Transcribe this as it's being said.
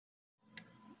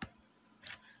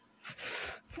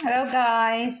Hello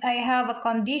guys, I have a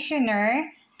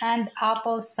conditioner and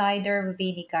apple cider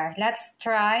vinegar. Let's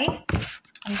try.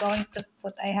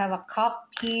 I have a cup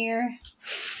here.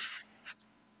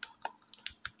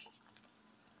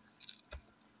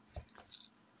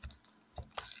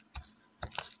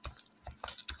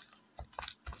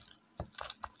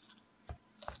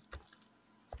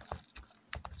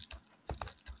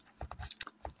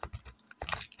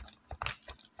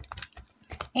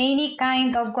 Any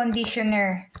kind of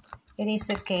conditioner, it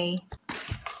is okay.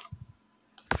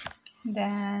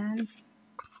 Then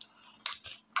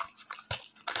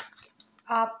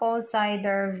apple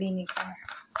cider vinegar.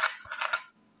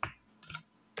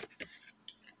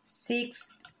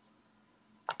 6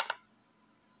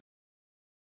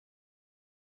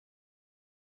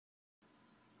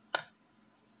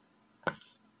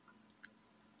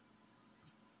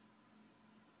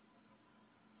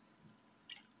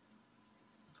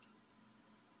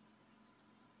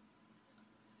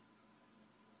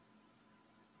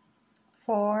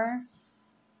 4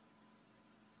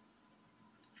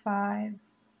 5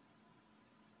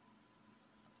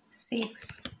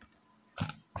 6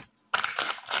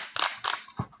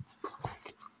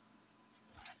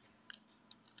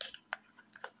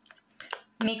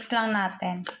 Mix lang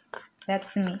natin.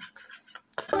 Let's mix.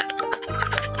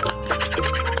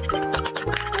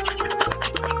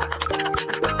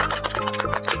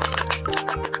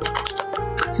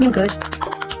 Smells good.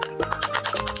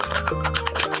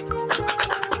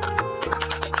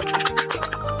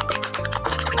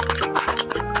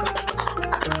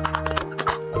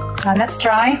 Let's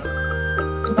try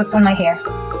to put on my hair.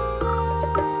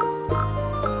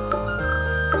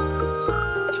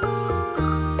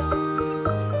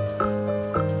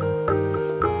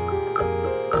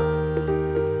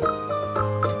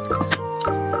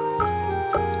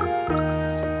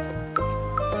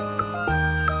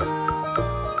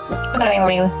 Put a little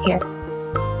oil here.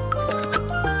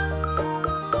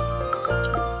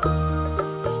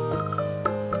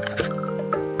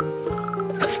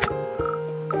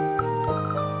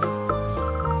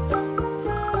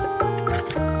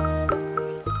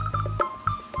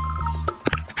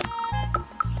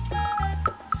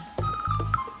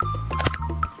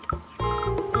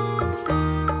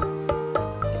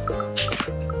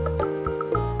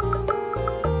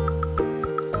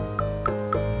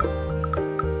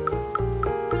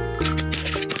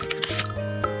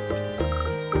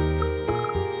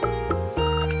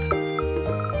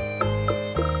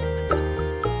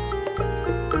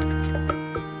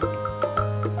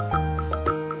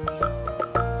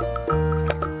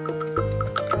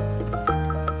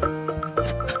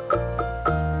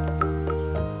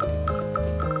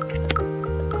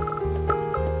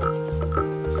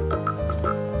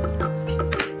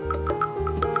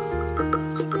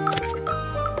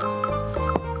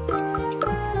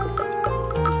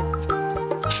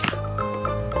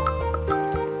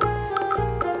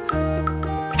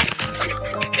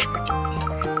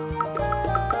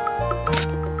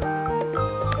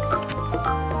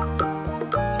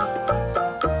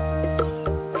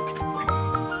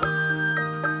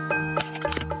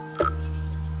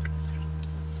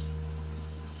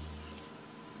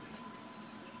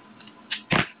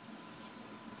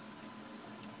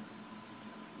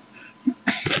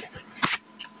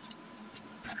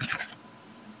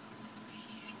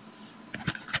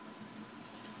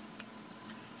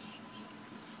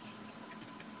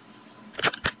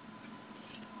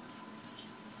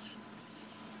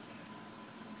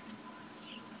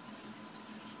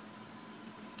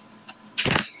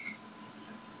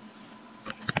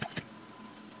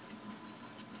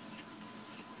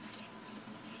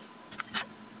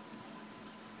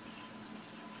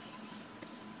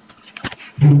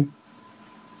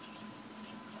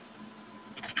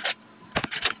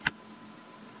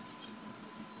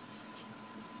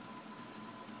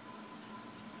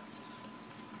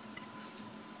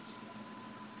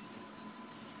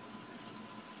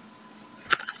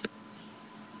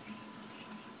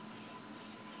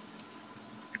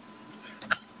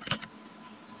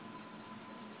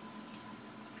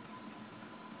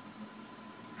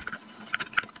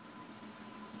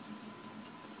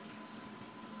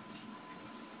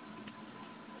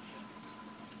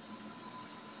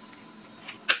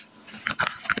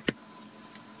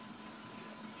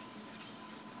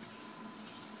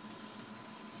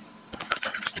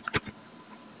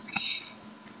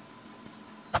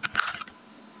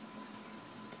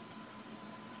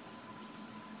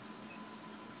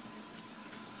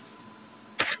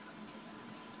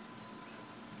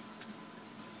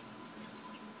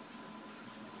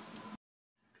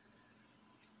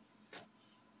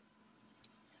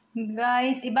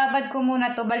 Guys, ibabad ko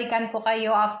muna to. Balikan ko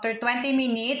kayo after 20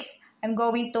 minutes. I'm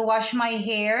going to wash my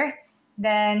hair.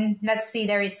 Then, let's see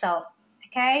the result.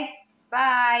 Okay?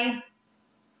 Bye!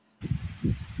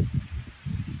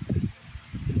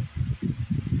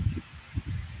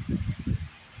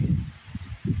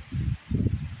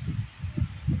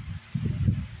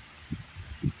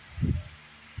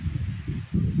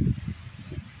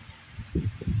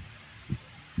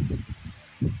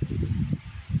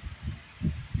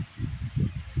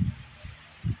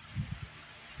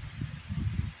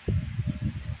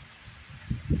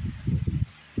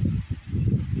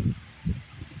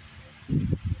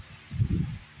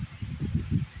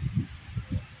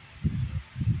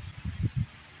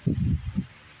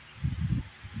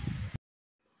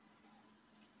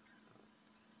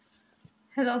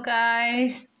 Hello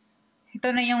guys!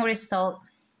 Ito na yung result.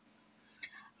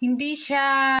 Hindi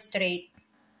siya straight.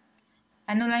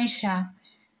 Ano lang siya?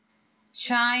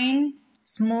 Shine,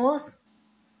 smooth.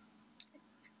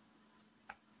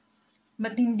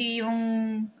 But hindi yung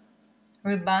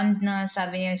rebound na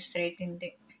sabi niya straight.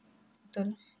 Hindi.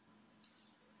 Ito.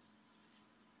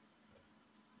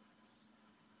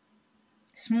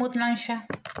 Smooth lang siya.